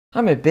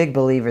I'm a big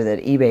believer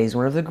that eBay is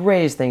one of the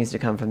greatest things to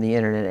come from the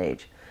internet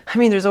age. I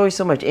mean, there's always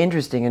so much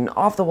interesting and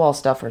off-the-wall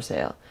stuff for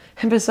sale.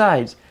 And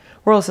besides,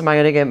 where else am I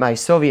going to get my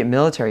Soviet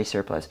military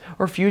surplus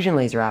or fusion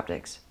laser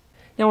optics?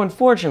 Now,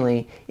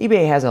 unfortunately,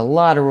 eBay has a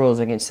lot of rules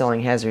against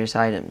selling hazardous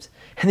items,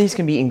 and these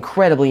can be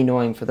incredibly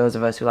annoying for those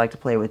of us who like to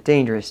play with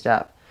dangerous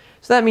stuff.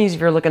 So that means if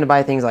you're looking to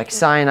buy things like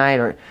cyanide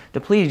or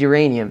depleted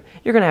uranium,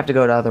 you're going to have to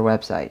go to other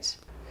websites.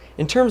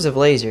 In terms of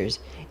lasers,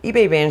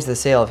 eBay bans the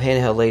sale of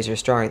handheld lasers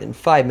stronger than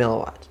 5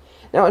 milliwatts.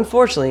 Now,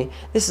 unfortunately,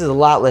 this is a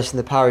lot less than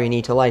the power you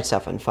need to light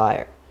stuff on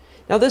fire.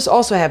 Now, this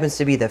also happens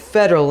to be the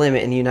federal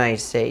limit in the United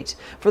States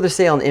for the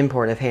sale and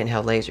import of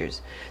handheld lasers.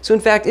 So, in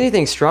fact,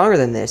 anything stronger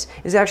than this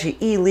is actually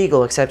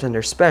illegal except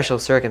under special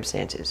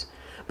circumstances.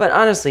 But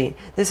honestly,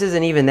 this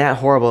isn't even that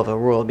horrible of a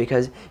rule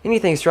because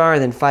anything stronger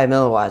than 5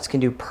 milliwatts can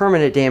do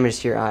permanent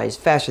damage to your eyes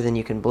faster than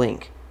you can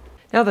blink.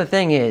 Now, the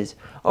thing is,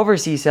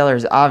 overseas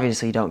sellers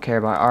obviously don't care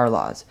about our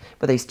laws,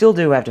 but they still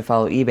do have to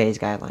follow eBay's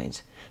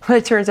guidelines. But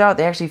it turns out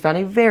they actually found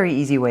a very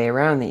easy way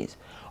around these.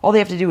 All they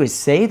have to do is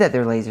say that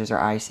their lasers are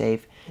eye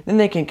safe, then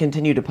they can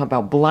continue to pump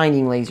out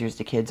blinding lasers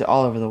to kids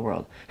all over the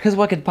world, because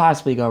what could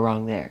possibly go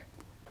wrong there?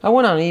 I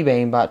went on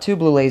eBay and bought 2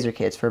 blue laser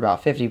kits for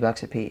about 50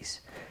 bucks a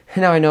piece.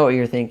 Now I know what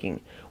you're thinking.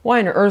 Why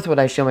on earth would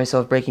I show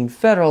myself breaking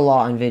federal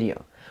law on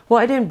video? Well,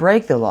 I didn't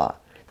break the law.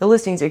 The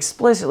listings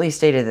explicitly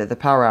stated that the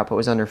power output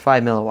was under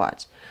 5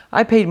 milliwatts.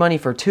 I paid money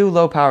for 2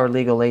 low-powered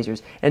legal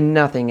lasers and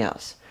nothing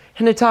else.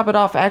 And to top it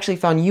off, I actually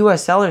found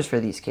US sellers for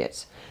these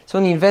kits. So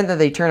in the event that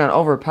they turn out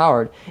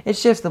overpowered, it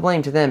shifts the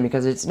blame to them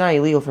because it's not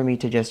illegal for me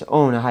to just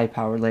own a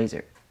high-powered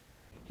laser.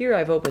 Here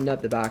I've opened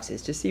up the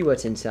boxes to see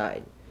what's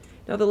inside.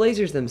 Now the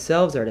lasers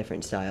themselves are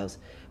different styles,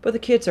 but the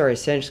kits are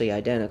essentially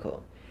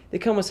identical. They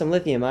come with some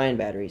lithium-ion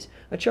batteries,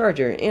 a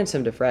charger, and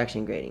some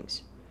diffraction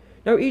gratings.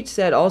 Now each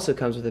set also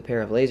comes with a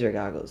pair of laser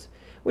goggles,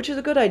 which is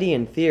a good idea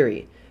in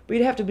theory, but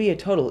you'd have to be a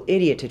total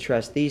idiot to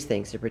trust these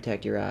things to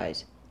protect your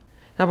eyes.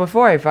 Now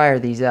before I fire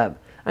these up,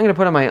 I'm going to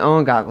put on my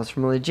own goggles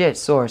from a legit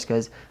source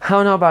because I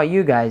don't know about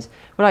you guys,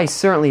 but I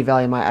certainly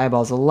value my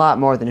eyeballs a lot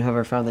more than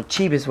whoever found the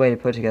cheapest way to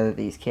put together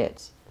these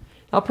kits.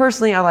 Now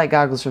personally, I like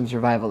goggles from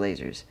Survival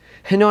Lasers.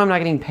 And no, I'm not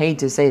getting paid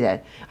to say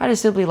that. I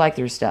just simply like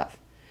their stuff.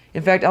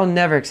 In fact, I'll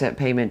never accept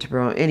payment to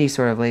promote any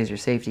sort of laser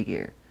safety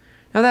gear.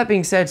 Now that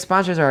being said,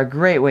 sponsors are a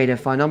great way to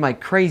fund all my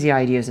crazy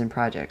ideas and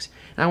projects.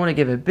 And I want to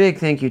give a big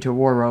thank you to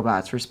War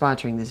Robots for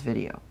sponsoring this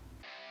video.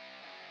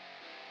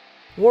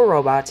 War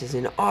Robots is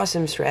an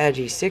awesome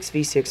strategy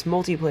 6v6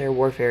 multiplayer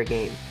warfare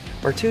game,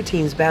 where 2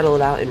 teams battle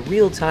it out in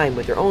real time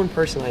with their own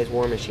personalized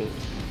war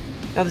machines.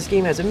 Now this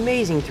game has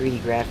amazing 3D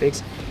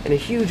graphics and a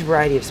huge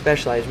variety of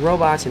specialized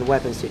robots and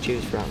weapons to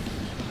choose from.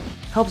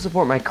 Help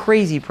support my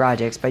crazy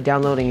projects by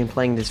downloading and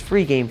playing this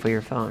free game for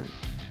your phone.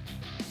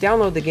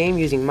 Download the game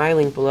using my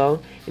link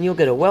below and you'll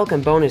get a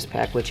welcome bonus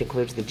pack which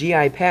includes the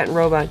GI patent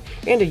robot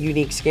and a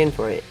unique skin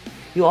for it.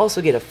 You'll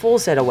also get a full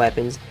set of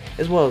weapons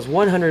as well as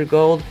 100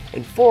 gold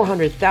and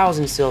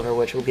 400,000 silver,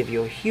 which will give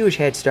you a huge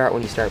head start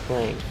when you start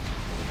playing.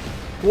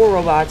 War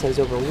Robots has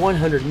over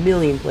 100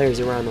 million players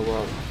around the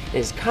world and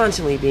is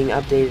constantly being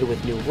updated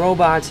with new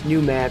robots,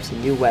 new maps,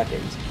 and new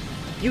weapons.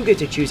 You get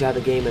to choose how the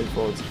game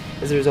unfolds,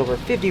 as there's over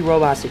 50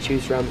 robots to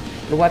choose from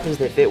and weapons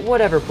that fit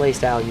whatever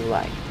playstyle you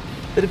like.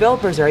 The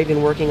developers are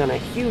even working on a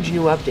huge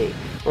new update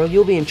where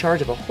you'll be in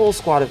charge of a whole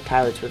squad of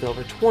pilots with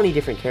over 20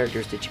 different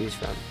characters to choose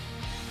from.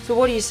 So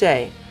what do you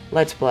say?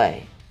 Let's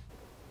play.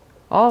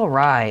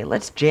 Alright,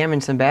 let's jam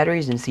in some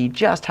batteries and see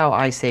just how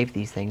eye safe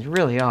these things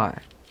really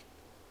are.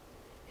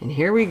 And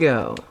here we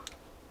go.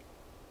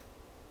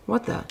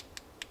 What the?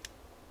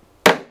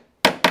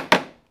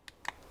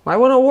 Why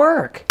won't it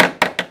work?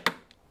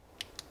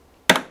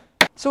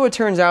 So it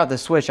turns out the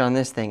switch on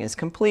this thing is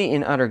complete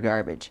and utter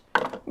garbage.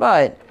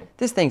 But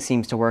this thing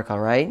seems to work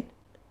alright.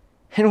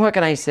 And what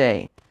can I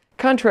say?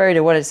 Contrary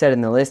to what it said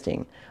in the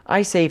listing,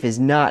 eye safe is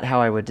not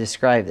how I would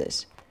describe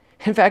this.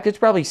 In fact, it's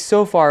probably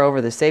so far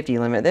over the safety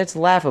limit that it's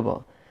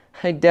laughable.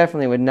 I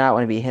definitely would not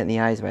want to be hit in the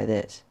eyes by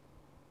this.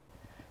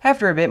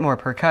 After a bit more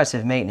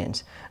percussive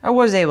maintenance, I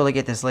was able to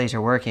get this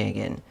laser working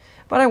again,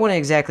 but I wouldn't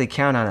exactly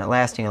count on it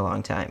lasting a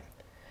long time.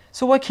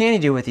 So what can you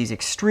do with these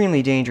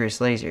extremely dangerous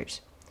lasers?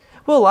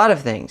 Well, a lot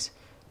of things.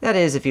 That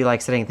is, if you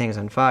like setting things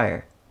on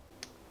fire.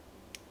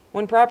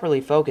 When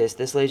properly focused,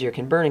 this laser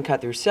can burn and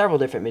cut through several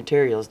different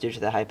materials due to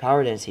the high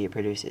power density it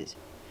produces.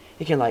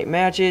 It can light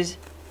matches,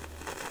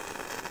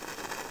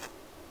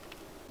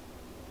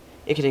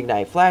 it can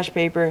ignite flash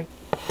paper,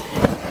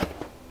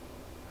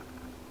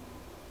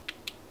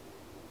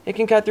 it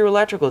can cut through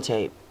electrical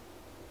tape.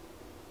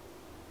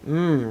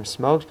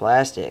 Smoked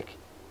plastic.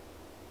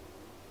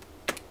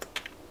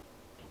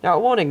 Now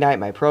it won't ignite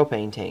my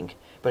propane tank,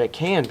 but it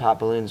can pop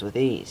balloons with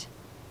ease.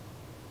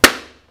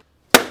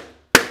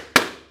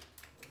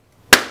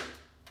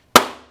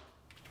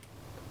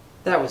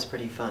 That was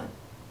pretty fun.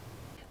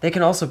 They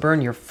can also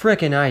burn your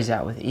frickin' eyes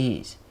out with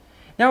ease.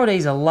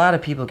 Nowadays, a lot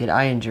of people get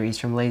eye injuries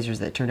from lasers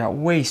that turned out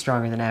way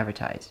stronger than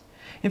advertised.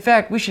 In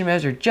fact, we should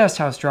measure just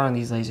how strong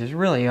these lasers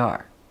really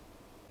are.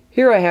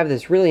 Here I have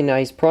this really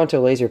nice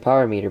Pronto laser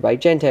power meter by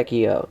Gentech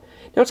EO.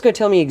 Now it's going to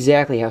tell me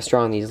exactly how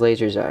strong these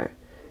lasers are.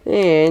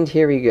 And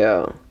here we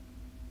go.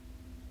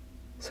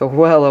 So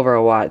well over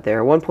a watt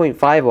there,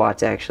 1.5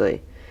 watts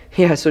actually.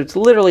 Yeah, so it's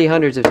literally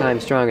hundreds of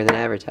times stronger than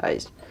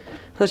advertised.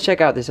 Let's check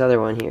out this other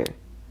one here.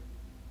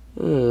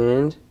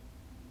 And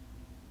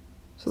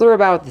so they're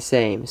about the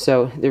same,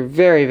 so they're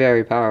very,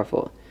 very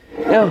powerful.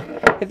 Now,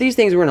 if these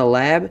things were in a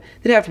lab,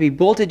 they'd have to be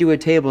bolted to a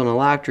table in a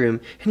locked room,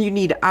 and you'd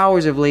need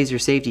hours of laser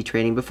safety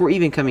training before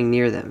even coming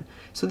near them.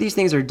 So these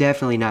things are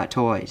definitely not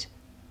toys.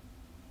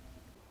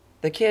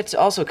 The kits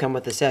also come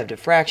with a set of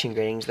diffraction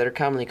gratings that are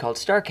commonly called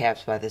star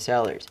caps by the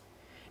sellers.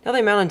 Now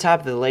they mount on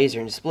top of the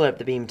laser and split up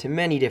the beam to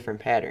many different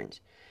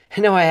patterns.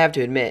 And now I have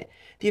to admit,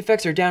 the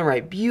effects are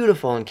downright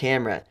beautiful on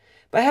camera,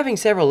 but having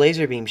several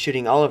laser beams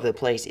shooting all over the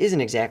place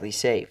isn't exactly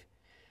safe.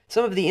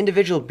 Some of the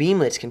individual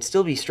beamlets can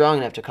still be strong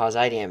enough to cause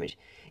eye damage,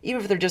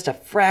 even if they're just a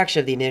fraction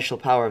of the initial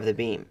power of the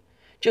beam.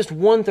 Just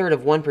 1/3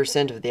 of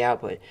 1% of the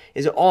output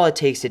is all it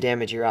takes to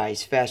damage your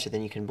eyes faster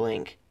than you can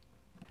blink.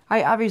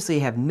 I obviously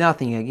have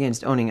nothing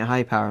against owning a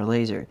high-power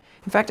laser.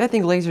 In fact, I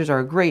think lasers are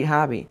a great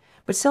hobby,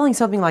 but selling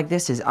something like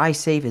this as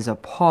eye-safe is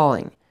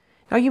appalling.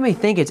 Now you may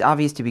think it's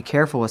obvious to be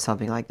careful with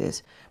something like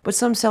this, but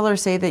some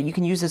sellers say that you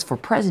can use this for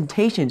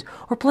presentations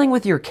or playing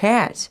with your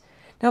cats.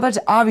 Now that's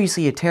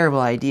obviously a terrible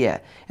idea,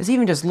 as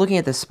even just looking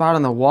at the spot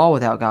on the wall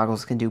without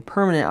goggles can do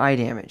permanent eye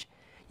damage.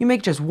 You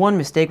make just one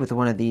mistake with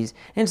one of these,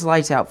 and it's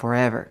lights out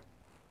forever.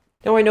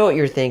 Now I know what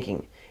you're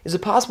thinking. Is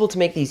it possible to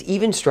make these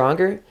even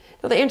stronger?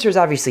 Now the answer is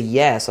obviously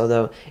yes,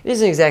 although it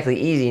isn't exactly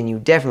easy and you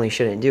definitely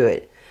shouldn't do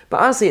it. But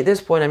honestly at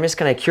this point I'm just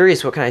kind of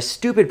curious what kind of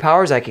stupid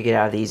powers I could get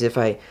out of these if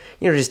I,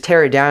 just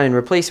tear it down and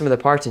replace some of the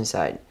parts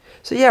inside.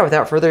 So yeah,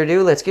 without further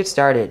ado, let's get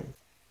started.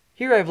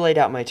 Here I've laid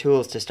out my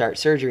tools to start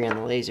surgery on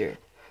the laser.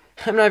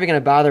 I'm not even going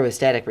to bother with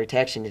static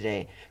protection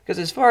today, because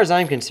as far as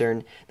I'm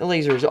concerned, the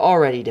laser is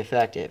already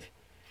defective.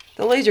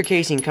 The laser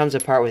casing comes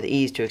apart with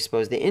ease to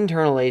expose the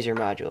internal laser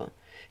module.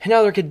 And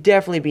now there could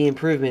definitely be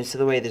improvements to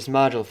the way this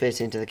module fits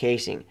into the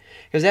casing,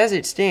 because as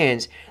it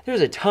stands,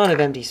 there's a ton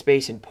of empty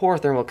space and poor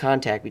thermal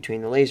contact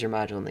between the laser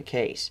module and the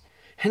case.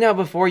 And now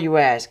before you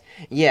ask,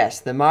 yes,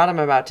 the mod I'm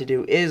about to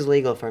do is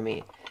legal for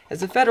me,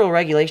 as the federal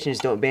regulations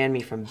don't ban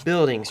me from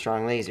building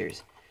strong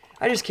lasers.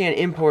 I just can't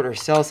import or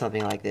sell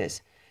something like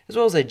this, as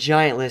well as a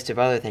giant list of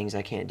other things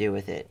I can't do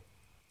with it.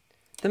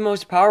 The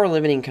most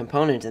power-limiting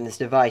component in this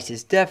device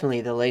is definitely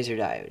the laser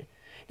diode.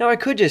 Now I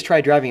could just try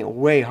driving it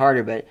way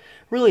harder, but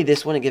really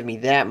this wouldn't give me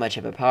that much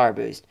of a power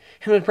boost,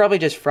 and would probably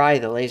just fry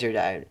the laser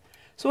diode.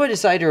 So I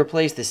decided to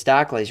replace the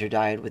stock laser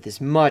diode with this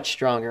much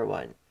stronger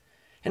one.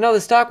 And now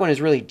the stock one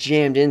is really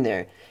jammed in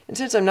there, and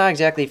since I'm not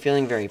exactly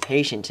feeling very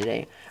patient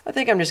today, I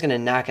think I'm just going to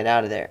knock it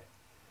out of there.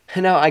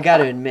 And now I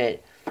gotta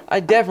admit, I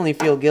definitely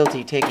feel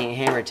guilty taking a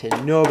hammer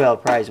to Nobel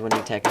Prize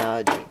winning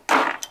technology.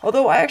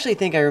 Although I actually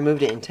think I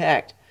removed it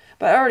intact,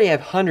 but I already have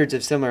hundreds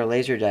of similar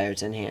laser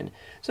diodes in hand,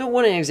 so it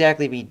wouldn't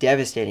exactly be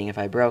devastating if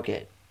I broke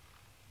it.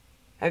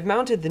 I've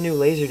mounted the new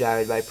laser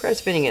diode by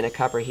press fitting it in a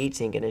copper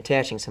heatsink and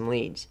attaching some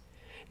leads.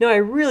 Now I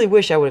really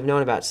wish I would have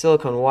known about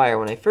silicone wire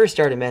when I first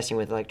started messing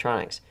with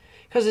electronics,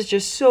 because it's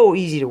just so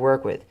easy to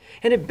work with,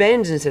 and it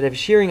bends instead of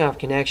shearing off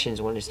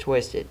connections when it's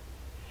twisted.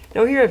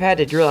 Now here I've had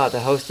to drill out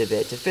the host a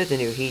bit to fit the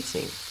new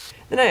heatsink.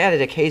 Then I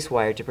added a case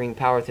wire to bring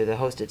power through the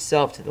host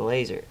itself to the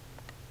laser.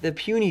 The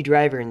puny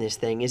driver in this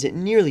thing isn't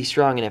nearly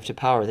strong enough to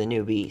power the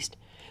new beast,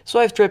 so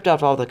I've stripped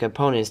off all the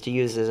components to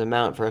use as a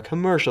mount for a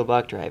commercial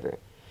buck driver.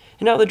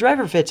 And now the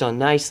driver fits on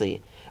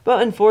nicely,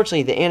 but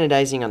unfortunately the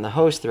anodizing on the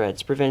host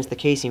threads prevents the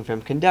casing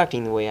from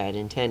conducting the way I had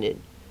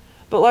intended.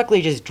 But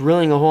luckily just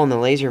drilling a hole in the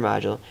laser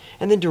module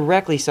and then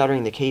directly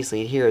soldering the case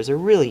lead here is a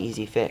really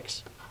easy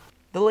fix.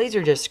 The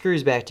laser just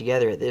screws back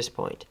together at this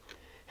point.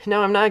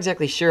 Now I'm not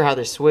exactly sure how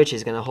the switch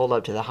is going to hold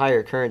up to the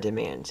higher current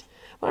demands,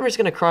 but I'm just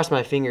going to cross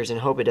my fingers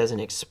and hope it doesn't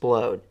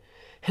explode.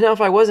 And now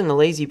if I wasn't a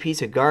lazy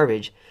piece of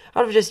garbage, I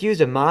would have just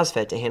used a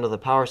MOSFET to handle the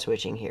power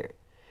switching here.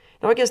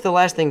 Now I guess the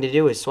last thing to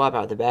do is swap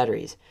out the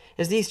batteries,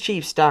 as these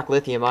cheap stock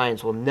lithium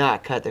ions will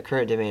not cut the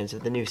current demands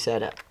of the new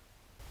setup.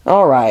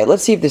 Alright,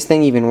 let's see if this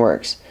thing even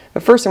works.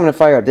 But first I'm going to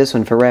fire up this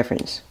one for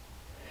reference.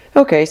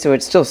 Okay, so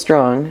it's still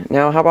strong.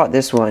 Now how about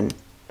this one?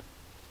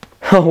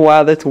 Oh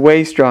wow, that's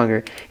way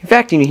stronger. In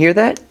fact, can you hear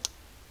that?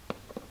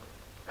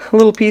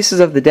 Little pieces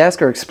of the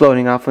desk are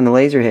exploding off when the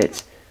laser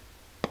hits.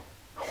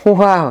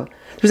 Wow,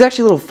 there's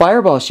actually little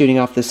fireballs shooting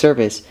off the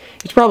surface.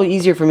 It's probably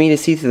easier for me to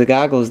see through the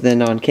goggles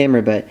than on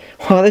camera, but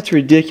wow, that's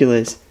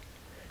ridiculous.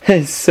 That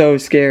is so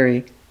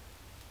scary.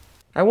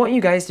 I want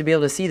you guys to be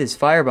able to see this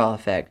fireball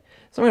effect,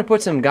 so I'm going to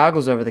put some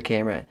goggles over the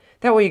camera.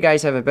 That way you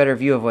guys have a better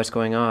view of what's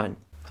going on.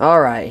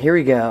 Alright, here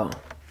we go.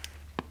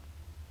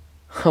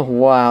 Oh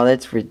wow,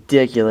 that's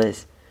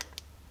ridiculous.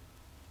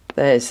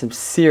 That is some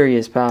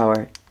serious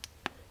power.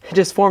 It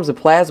just forms a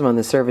plasma on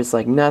the surface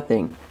like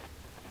nothing.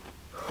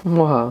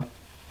 Wow.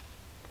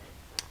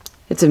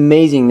 It's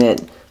amazing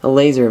that a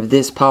laser of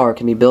this power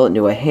can be built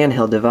into a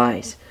handheld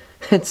device.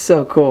 That's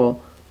so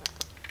cool.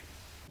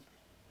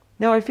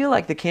 Now I feel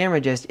like the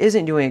camera just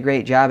isn't doing a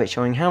great job at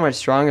showing how much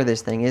stronger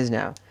this thing is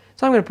now.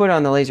 So I'm going to put it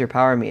on the laser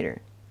power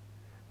meter.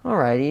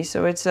 Alrighty,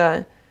 so it's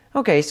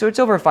okay, so it's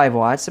over 5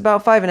 watts,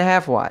 about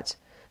 5.5 watts.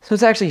 So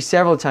it's actually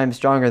several times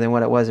stronger than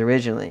what it was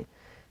originally.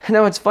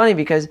 Now it's funny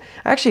because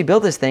I actually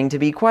built this thing to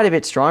be quite a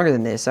bit stronger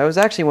than this. I was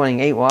actually wanting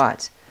 8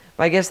 watts.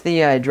 But I guess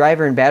the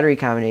driver and battery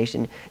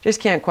combination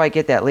just can't quite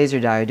get that laser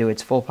diode to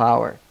its full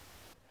power.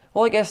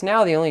 Well, I guess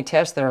now the only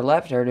tests that are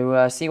left are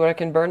to see what it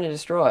can burn and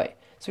destroy.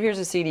 So here's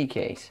a CD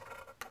case.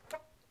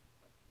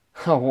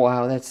 Oh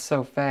wow, that's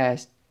so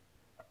fast.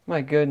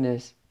 My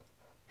goodness.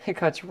 It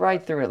cuts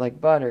right through it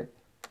like butter.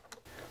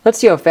 Let's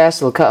see how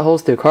fast it'll cut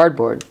holes through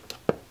cardboard.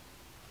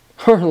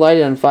 Or light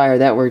it on fire,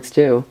 that works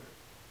too.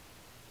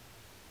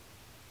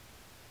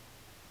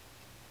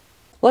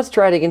 Let's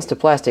try it against a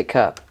plastic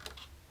cup.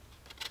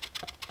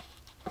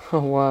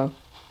 Oh wow,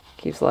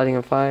 keeps lighting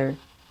on fire.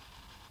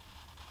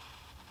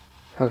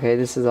 Okay,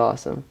 this is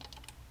awesome.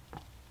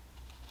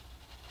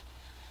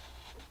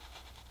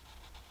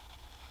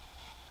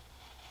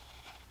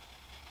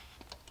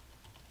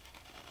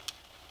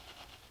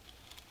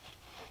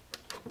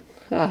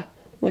 Ah,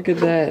 look at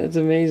that, it's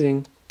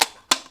amazing.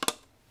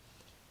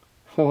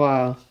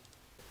 Wow.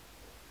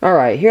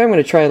 Alright, here I'm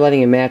going to try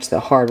letting it match the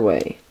hard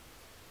way.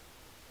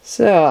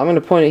 So, I'm going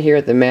to point it here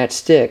at the match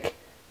stick,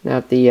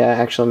 not the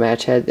actual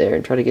match head there,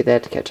 and try to get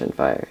that to catch on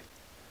fire.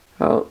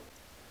 Oh,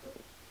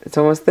 it's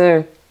almost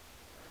there.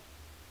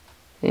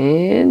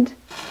 And,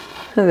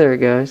 oh, there it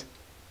goes.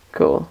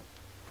 Cool.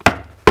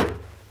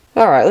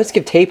 Alright, let's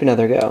give tape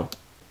another go.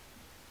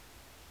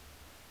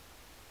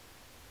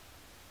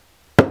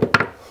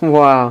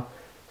 Wow,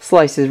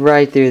 slices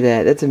right through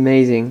that. That's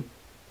amazing.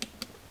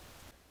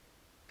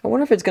 I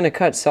wonder if it's going to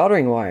cut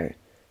soldering wire.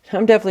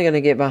 I'm definitely going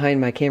to get behind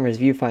my camera's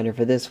viewfinder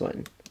for this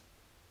one.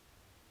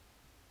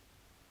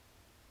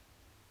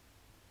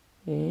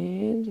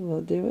 And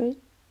we'll do it.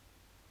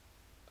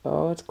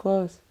 Oh, it's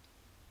close.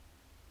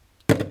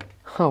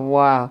 Oh,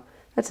 wow.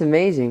 That's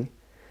amazing.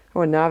 I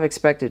would not have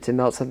expected to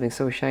melt something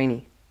so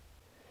shiny.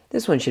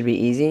 This one should be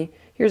easy.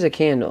 Here's a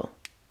candle.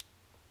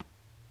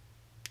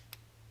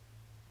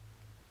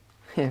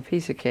 Yeah,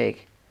 piece of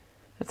cake.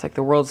 That's like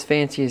the world's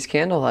fanciest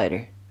candle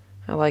lighter.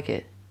 I like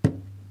it.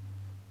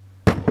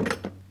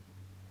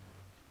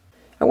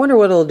 I wonder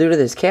what it'll do to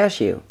this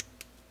cashew.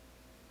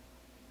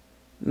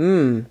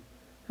 I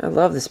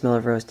love the smell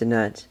of roasted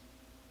nuts.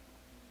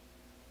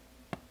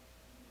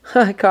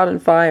 I caught on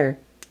fire.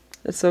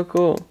 That's so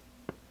cool.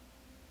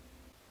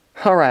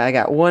 Alright, I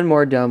got one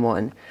more dumb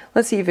one.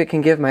 Let's see if it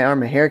can give my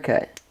arm a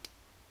haircut.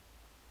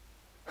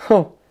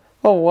 Oh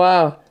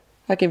wow.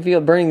 I can feel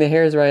it burning the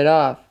hairs right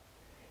off.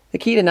 The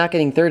key to not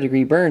getting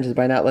third-degree burns is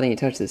by not letting it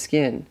touch the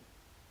skin.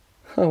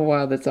 Oh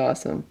wow, that's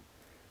awesome.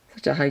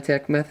 Such a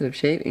high-tech method of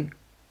shaving.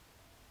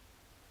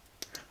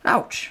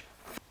 Ouch!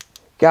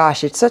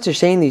 Gosh, it's such a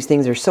shame these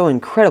things are so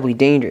incredibly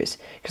dangerous,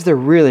 because they're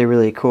really,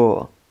 really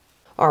cool.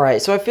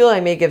 Alright, so I feel I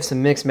may give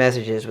some mixed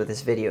messages with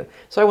this video,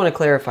 so I want to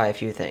clarify a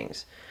few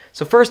things.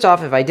 So first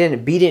off, if I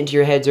didn't beat it into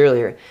your heads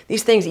earlier,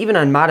 these things, even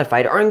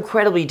unmodified, are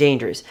incredibly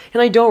dangerous,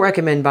 and I don't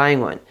recommend buying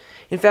one.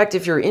 In fact,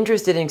 if you're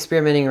interested in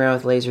experimenting around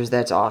with lasers,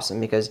 that's awesome,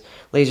 because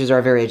lasers are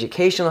a very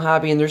educational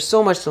hobby and there's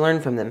so much to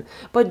learn from them.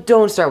 But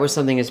don't start with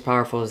something as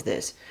powerful as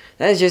this.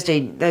 That is just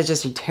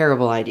a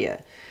terrible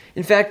idea.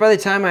 In fact, by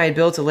the time I had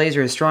built a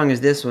laser as strong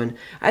as this one,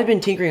 I'd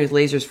been tinkering with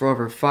lasers for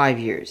over 5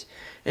 years.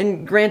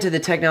 And granted, the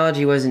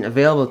technology wasn't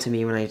available to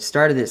me when I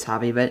started this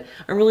hobby, but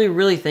I'm really,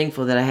 really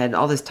thankful that I had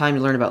all this time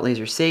to learn about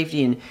laser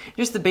safety and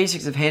just the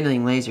basics of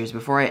handling lasers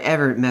before I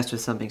ever messed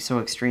with something so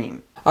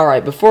extreme.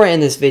 Alright, before I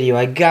end this video,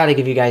 I gotta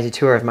give you guys a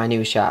tour of my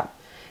new shop.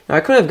 Now, I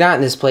couldn't have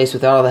gotten this place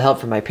without all the help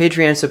from my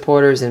Patreon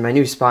supporters and my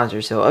new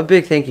sponsors, so a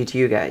big thank you to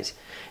you guys.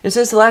 And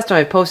since the last time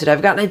I posted,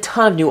 I've gotten a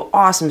ton of new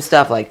awesome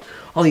stuff, like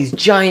all these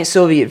giant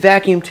Soviet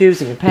vacuum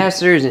tubes and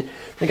capacitors, and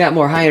I got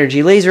more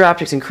high-energy laser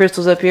optics and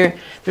crystals up here.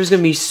 There's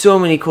going to be so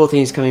many cool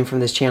things coming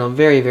from this channel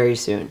very, very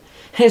soon.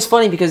 And it's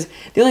funny because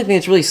the only thing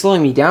that's really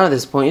slowing me down at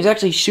this point is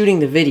actually shooting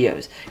the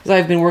videos, because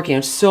I've been working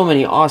on so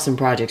many awesome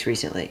projects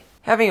recently.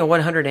 Having a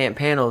 100 amp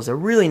panel is a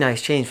really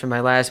nice change from my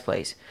last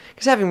place,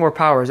 because having more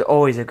power is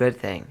always a good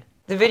thing.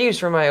 The videos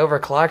from my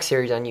overclock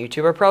series on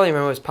YouTube are probably my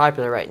most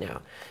popular right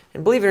now.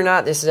 And believe it or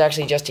not, this is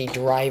actually just a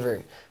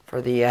driver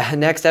for the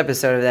next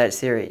episode of that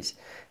series.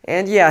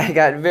 And yeah, I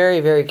got very,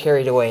 very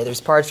carried away.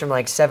 There's parts from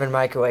like 7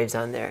 microwaves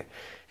on there.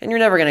 And you're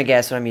never going to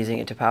guess what I'm using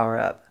it to power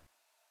up.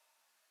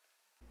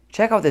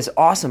 Check out this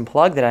awesome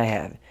plug that I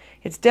have.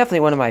 It's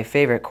definitely one of my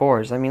favorite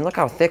cores. I mean, look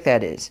how thick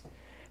that is.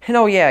 And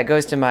oh yeah, it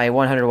goes to my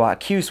 100 watt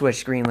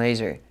Q-switch green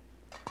laser.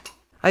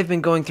 I've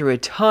been going through a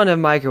ton of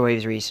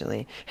microwaves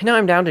recently, and now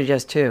I'm down to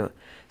just 2.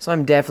 So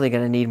I'm definitely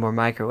going to need more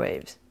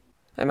microwaves.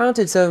 I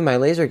mounted some of my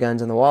laser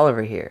guns on the wall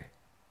over here.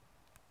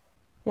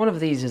 One of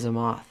these is a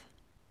moth.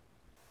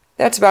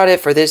 That's about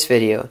it for this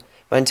video,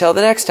 but until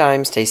the next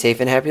time, stay safe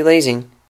and happy lasing.